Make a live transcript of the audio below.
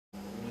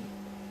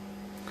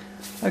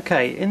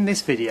Okay, in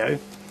this video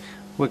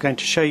we're going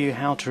to show you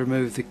how to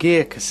remove the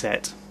gear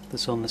cassette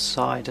that's on the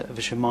side of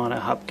a Shimano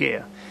hub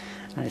gear,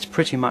 and it's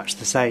pretty much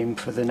the same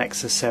for the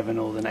Nexus 7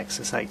 or the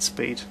Nexus 8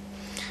 speed.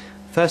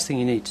 First thing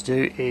you need to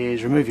do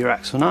is remove your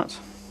axle nut,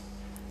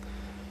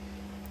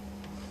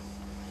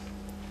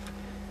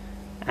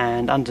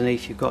 and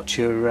underneath you've got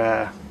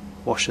your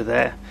washer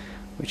there,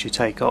 which you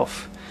take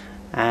off.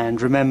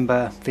 And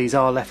remember, these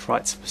are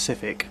left-right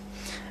specific.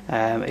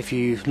 If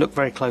you look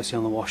very closely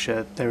on the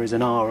washer, there is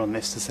an R on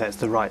this to say it's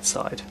the right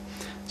side.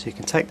 So you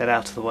can take that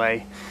out of the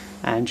way,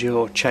 and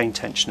your chain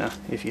tensioner,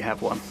 if you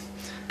have one,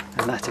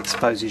 and that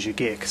exposes your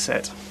gear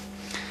cassette.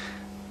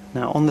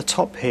 Now on the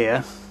top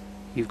here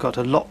you've got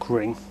a lock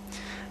ring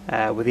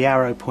with the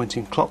arrow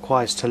pointing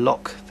clockwise to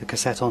lock the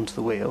cassette onto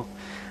the wheel,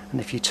 and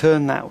if you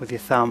turn that with your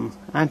thumb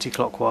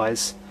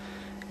anti-clockwise,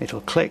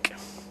 it'll click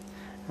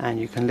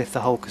and you can lift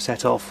the whole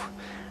cassette off,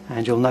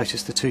 and you'll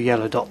notice the two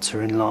yellow dots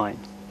are in line,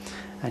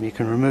 and you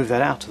can remove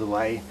that out of the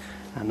way,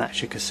 and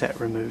that's your cassette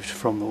removed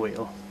from the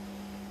wheel.